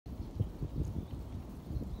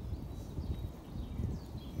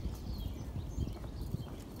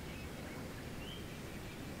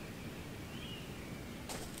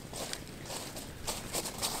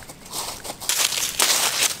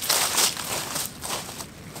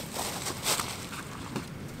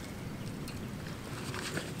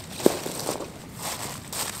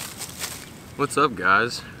What's up,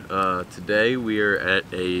 guys? Today we are at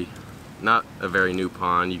not a very new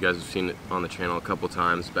pond. You guys have seen it on the channel a couple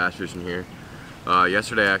times, bass fishing here.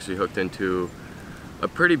 Yesterday I actually hooked into a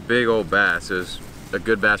pretty big old bass. It was a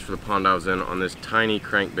good bass for the pond I was in on this tiny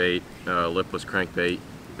crankbait, lipless crankbait,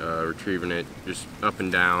 retrieving it just up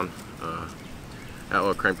and down. That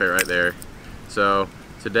little crankbait right there. So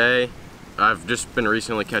today I've just been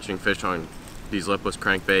recently catching fish on these lipless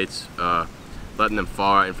crankbaits, letting them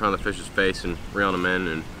fall right in front of the fish's face and reeling them in,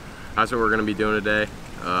 and that's what we're going to be doing today.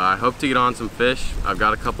 I hope to get on some fish. I've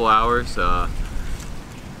got a couple hours.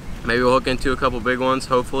 Maybe we'll hook into a couple big ones,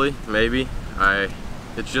 hopefully, maybe.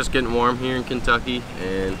 It's just getting warm here in Kentucky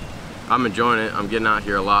and I'm enjoying it. I'm getting out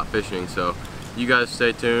here a lot fishing, so you guys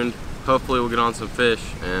stay tuned. Hopefully we'll get on some fish,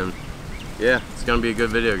 and yeah, it's going to be a good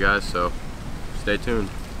video, guys, so stay tuned.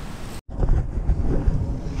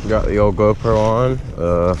 Got the old GoPro on.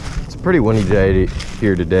 It's a pretty windy day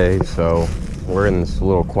here today, so we're in this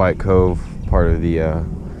little quiet cove part of the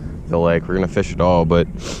lake. We're gonna fish it all, but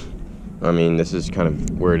I mean, this is kind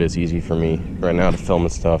of where it is easy for me right now to film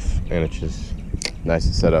and stuff, and it's just nice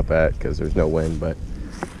to set up at because there's no wind. But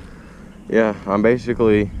yeah, I'm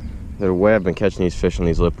basically, the way I've been catching these fish on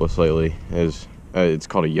these lipless lately is it's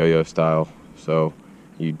called a yo-yo style. So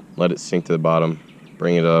you let it sink to the bottom,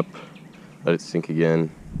 bring it up, let it sink again.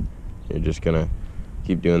 You're just gonna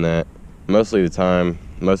keep doing that. Most of the time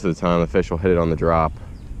the fish will hit it on the drop.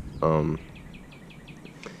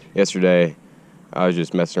 Yesterday I was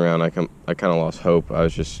just messing around. I kind of lost hope. I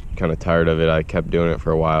was just kind of tired of it. I kept doing it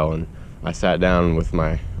for a while, and I sat down with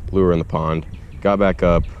my lure in the pond, got back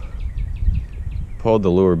up, pulled the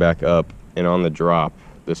lure back up, and on the drop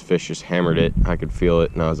this fish just hammered it. I could feel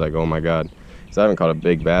it, and I was like, oh my god, because I haven't caught a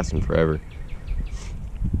big bass in forever.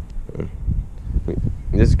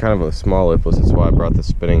 This is kind of a small lipless, that's why I brought the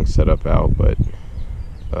spinning setup out, but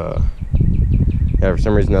yeah, for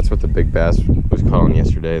some reason that's what the big bass was caught on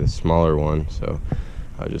yesterday, the smaller one. So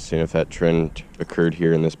I was just seeing if that trend occurred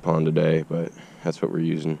here in this pond today, but that's what we're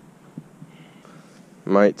using.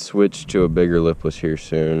 Might switch to a bigger lipless here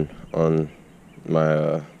soon on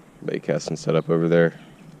my bait casting setup over there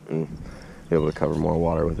and be able to cover more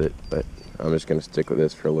water with it, but I'm just gonna stick with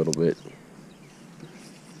this for a little bit.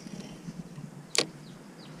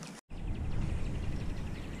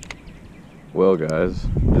 Well, guys,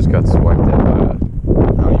 just got swiped at by I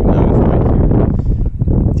don't even know, it's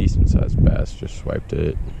right here. Decent sized bass just swiped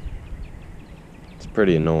it. It's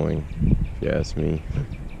pretty annoying, if you ask me.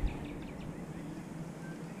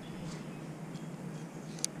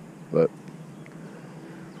 But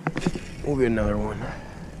we'll get another one.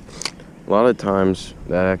 A lot of times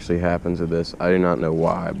that actually happens with this. I do not know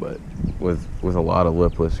why, but with a lot of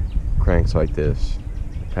lipless cranks like this,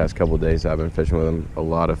 past couple of days I've been fishing with them, a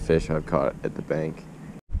lot of fish I've caught at the bank.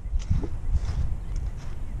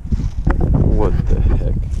 What the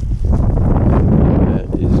heck? That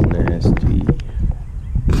is nasty.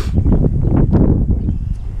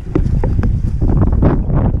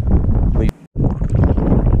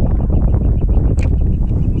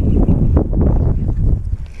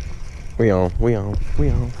 We on.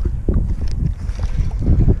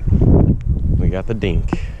 We got the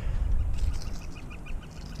dink.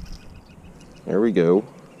 There we go.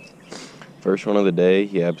 First one of the day.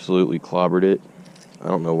 He absolutely clobbered it. I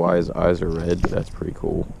don't know why his eyes are red, but that's pretty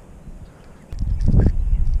cool.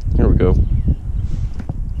 Here we go.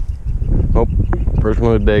 Oh, first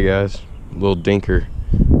one of the day, guys. Little dinker.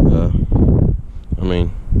 I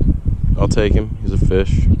mean, I'll take him. He's a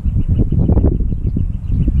fish.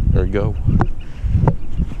 There we go.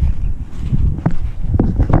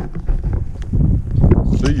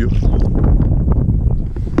 See you.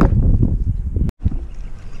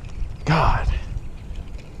 God.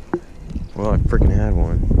 Well, I freaking had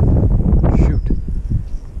one. Shoot.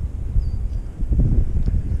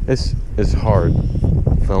 This is hard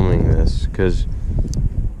filming this because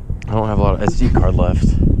I don't have a lot of SD card left.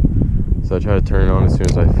 So I try to turn it on as soon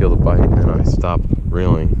as I feel the bite, and then I stop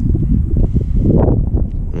reeling.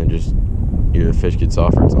 And it just, either the fish gets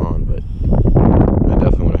off or it's on, but I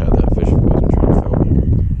definitely would have had that fish if I wasn't trying to film here.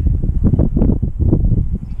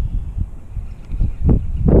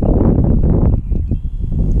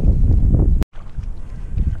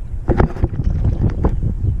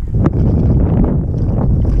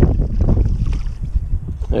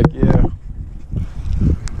 Heck yeah.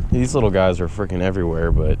 These little guys are freaking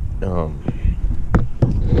everywhere, but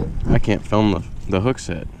I can't film the hook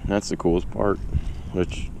set. That's the coolest part,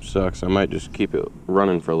 which sucks. I might just keep it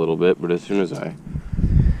running for a little bit, but as soon as I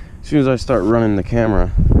start running the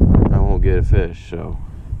camera, I won't get a fish. So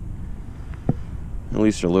at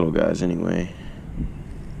least they're little guys anyway.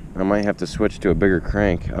 I might have to switch to a bigger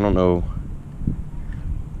crank. I don't know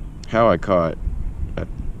how I caught a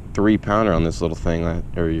 3-pounder on this little thing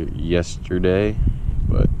yesterday,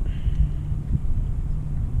 but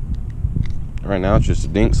right now it's just a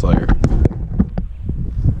dink slayer.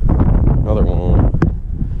 Another one.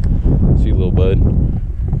 See, little bud.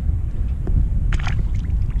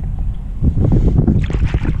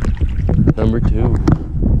 Number 2.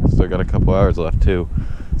 Still got a couple hours left too,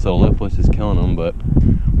 so lipless is killing them, but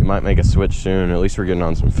we might make a switch soon. At least we're getting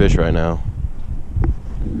on some fish right now.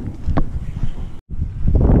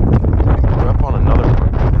 We're up on another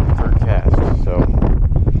one, third cast, so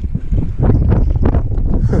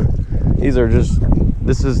these are just,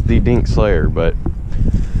 this is the dink slayer, but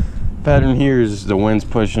pattern here is the wind's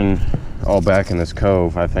pushing all back in this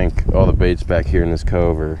cove. I think all the bait's back here in this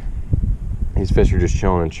cove, or these fish are just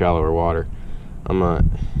chilling in shallower water. I'm not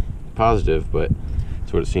positive, but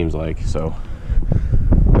that's what it seems like. So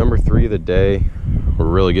number 3 of the day, we're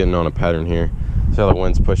really getting on a pattern here. See how the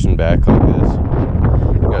wind's pushing back like this?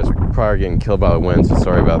 You guys probably are getting killed by the wind, so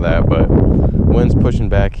sorry about that, but wind's pushing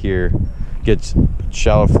back here, gets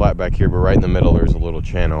shallow flat back here, but right in the middle there's a little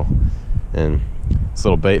channel, and this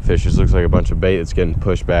little bait fish just looks like a bunch of bait that's getting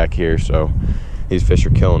pushed back here, so these fish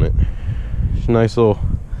are killing it. It's a nice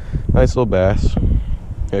little bass.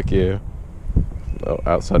 Heck yeah. Oh,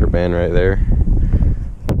 outsider band right there.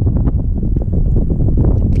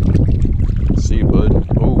 See you, bud.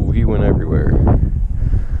 Oh, he went everywhere.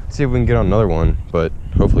 Let's see if we can get on another one, but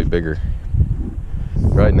hopefully bigger.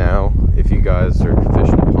 Right now, if you guys are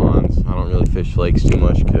fishing ponds, I don't really fish lakes too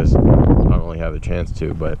much because I don't really have the chance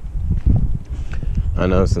to, but I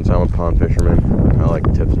know since I'm a pond fisherman, I like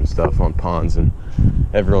tips and stuff on ponds, and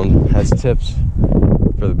everyone has tips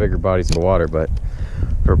for the bigger bodies of the water, but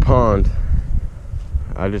for a pond,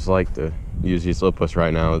 I just like to use these lipless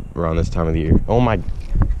right now around this time of the year. Oh my,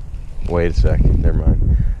 wait a second, never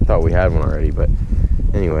mind. I thought we had one already, but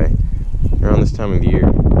anyway, around this time of the year,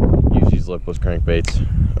 use these lipless crankbaits.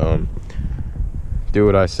 Do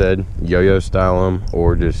what I said, yo-yo style them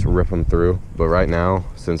or just rip them through. But right now,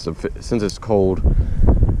 since it's cold,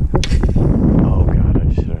 oh god, I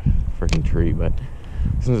just hit a freaking tree. But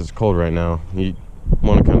since it's cold right now, you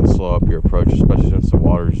want to kind of slow up your approach, especially since the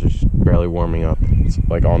water is just barely warming up. It's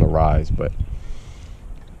like on the rise, but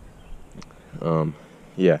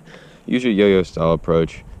yeah, use your yo-yo style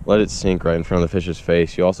approach. Let it sink right in front of the fish's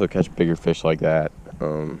face. You also catch bigger fish like that,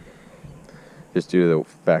 just due to the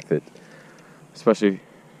fact that, especially,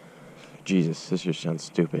 Jesus, this just sounds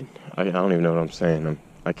stupid. I don't even know what I'm saying.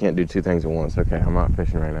 I can't do 2 things at once. Okay, I'm not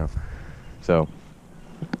fishing right now. So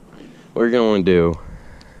what you're gonna want to do,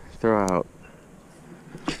 throw out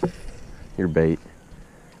your bait,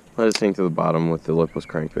 let it sink to the bottom with the lipless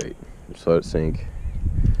crankbait. Just let it sink,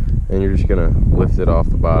 and you're just gonna lift it off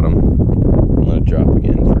the bottom and let it drop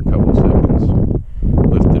again for a couple of seconds.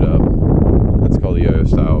 Lift it up. That's called the yo-yo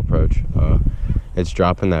style approach. It's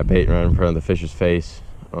dropping that bait right in front of the fish's face.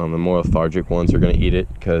 The more lethargic ones are going to eat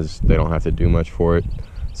it because they don't have to do much for it.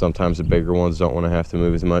 Sometimes the bigger ones don't want to have to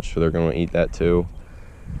move as much, so they're going to eat that too.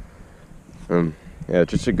 Yeah,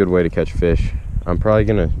 it's just a good way to catch fish. I'm probably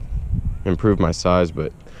going to improve my size,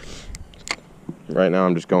 but right now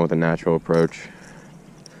I'm just going with a natural approach.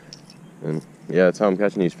 And yeah, that's how I'm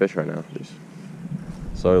catching these fish right now. Just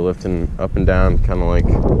slowly lifting up and down, kind of like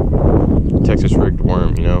Texas rigged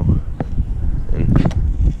worm, you know. And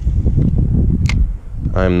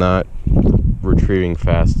I'm not retrieving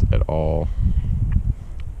fast at all.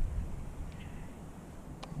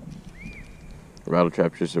 Rattle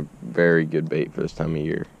trap's just a very good bait for this time of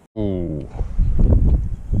year. Ooh.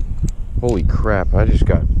 Holy crap, I just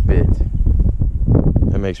got bit.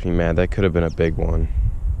 That makes me mad. That could have been a big one.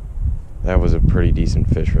 That was a pretty decent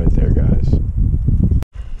fish right there, guys.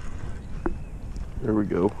 There we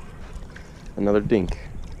go. Another dink.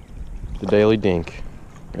 The daily dink.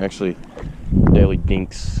 Actually, daily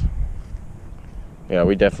dinks. Yeah,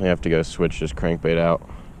 we definitely have to go switch this crankbait out.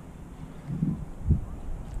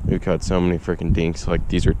 We've caught so many freaking dinks, like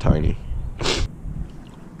these are tiny.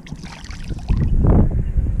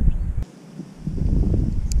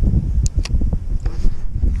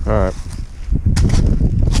 Alright.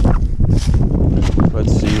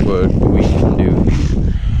 Let's see what we can do.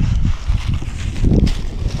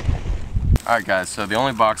 Alright guys, so the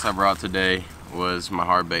only box I brought today was my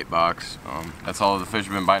hard bait box. That's all the fish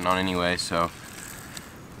have been biting on anyway, so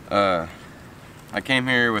I came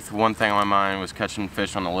here with one thing on my mind, was catching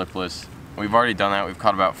fish on the lipless. We've already done that. We've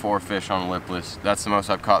caught about 4 fish on the lipless. That's the most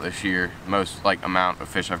I've caught this year, most like amount of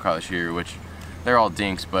fish I've caught this year, which they're all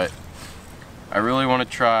dinks, but I really want to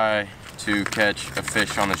try to catch a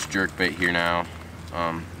fish on this jerk bait here now.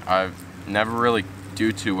 I've never really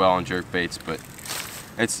do too well on jerk baits, but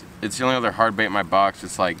it's the only other hard bait in my box.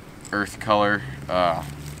 It's like earth color.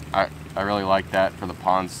 I really like that for the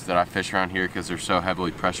ponds that I fish around here because they're so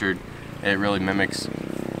heavily pressured. It really mimics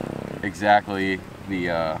exactly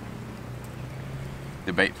the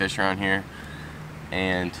bait fish around here.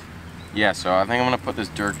 And yeah, so I think I'm gonna put this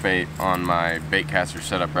jerk bait on my bait caster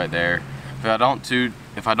setup right there. If I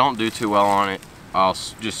don't do too well on it, I'll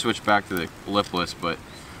just switch back to the lipless, but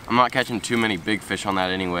I'm not catching too many big fish on that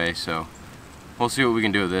anyway, so we'll see what we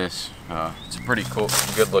can do with this. It's a pretty cool,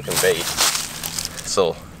 good looking bait. This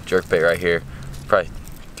little jerk bait right here, probably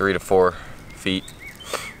 3 to 4 feet.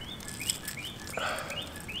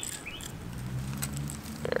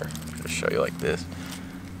 Here, I'll show you like this.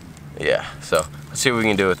 Yeah, so let's see what we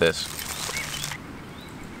can do with this.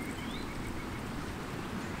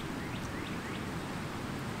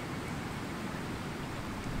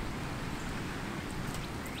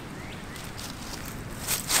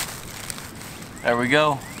 There we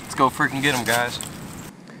go. Let's go freaking get them, guys.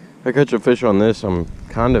 If I catch a fish on this, I'm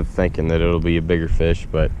kind of thinking that it'll be a bigger fish,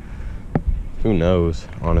 but who knows,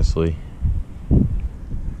 honestly.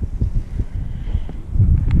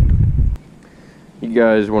 You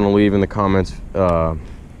guys want to leave in the comments a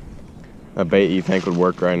bait you think would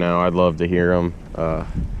work right now? I'd love to hear them.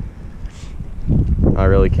 I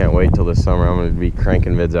really can't wait till this summer. I'm going to be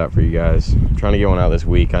cranking vids out for you guys. I'm trying to get one out this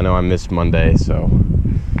week. I know I missed Monday, so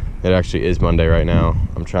it actually is Monday right now.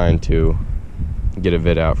 I'm trying to get a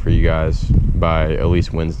vid out for you guys by at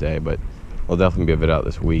least Wednesday, but I'll definitely be a vid out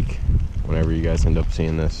this week whenever you guys end up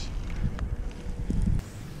seeing this.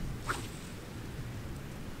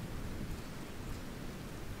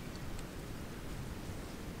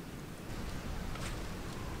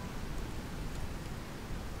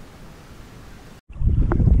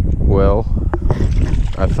 Well,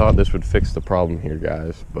 I thought this would fix the problem here,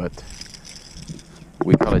 guys, but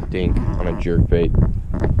we caught a dink on a jerkbait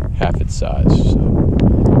half its size,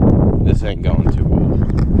 so this ain't going too well.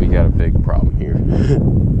 We got a big problem here.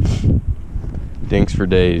 Dinks for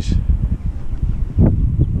days.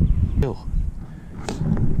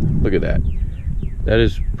 Look at that. That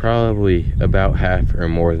is probably about half or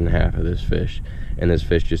more than half of this fish, and this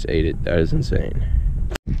fish just ate it. That is insane.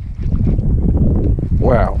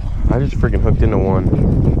 Wow, I just freaking hooked into one.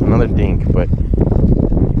 Another dink, but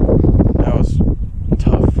that was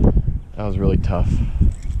tough. That was really tough.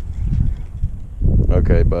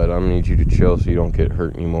 Okay, bud, I'm gonna need you to chill so you don't get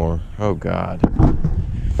hurt anymore. Oh God.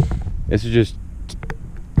 This is just,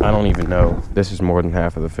 I don't even know. This is more than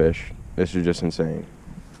half of the fish. This is just insane.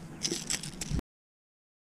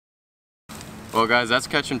 Well guys, that's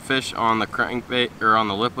catching fish on the crankbait, or on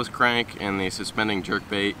the lipless crank and the suspending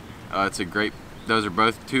jerkbait. It's a great, those are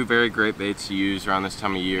both two very great baits to use around this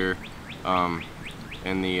time of year,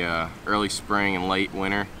 in the early spring and late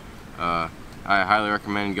winter. I highly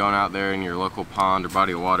recommend going out there in your local pond or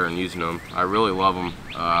body of water and using them. I really love them.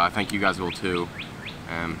 I think you guys will too.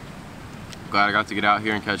 And I'm glad I got to get out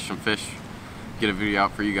here and catch some fish, get a video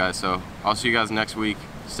out for you guys. So I'll see you guys next week.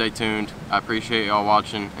 Stay tuned. I appreciate y'all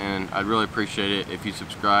watching, and I'd really appreciate it if you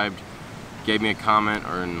subscribed, gave me a comment,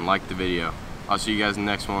 or liked the video. I'll see you guys in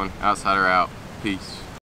the next one. Outsider out. Peace.